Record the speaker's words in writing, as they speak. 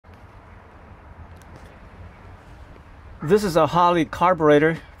This is a Holley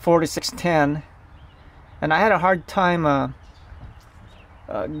carburetor 4610, and I had a hard time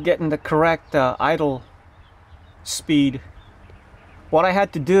getting the correct idle speed. What I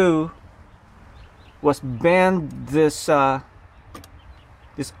had to do was bend this this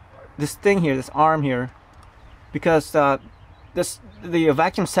thing here, this arm here, because the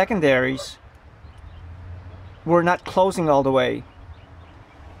vacuum secondaries were not closing all the way,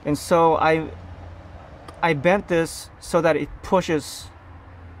 and so I bent this so that it pushes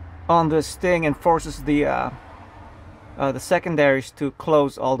on this thing and forces the secondaries to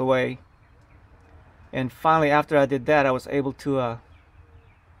close all the way. And finally, after I did that, I was able to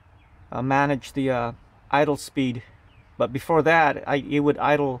manage the idle speed. But before that, it would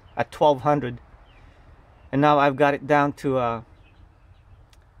idle at 1200, and now I've got it down to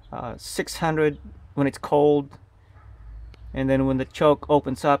 600 when it's cold, and then when the choke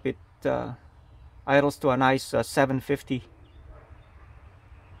opens up, it idles to a nice 750.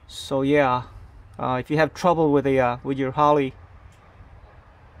 So yeah, if you have trouble with your Holley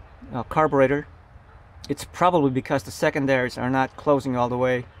carburetor, it's probably because the secondaries are not closing all the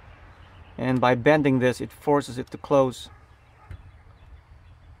way, and by bending this, it forces it to close.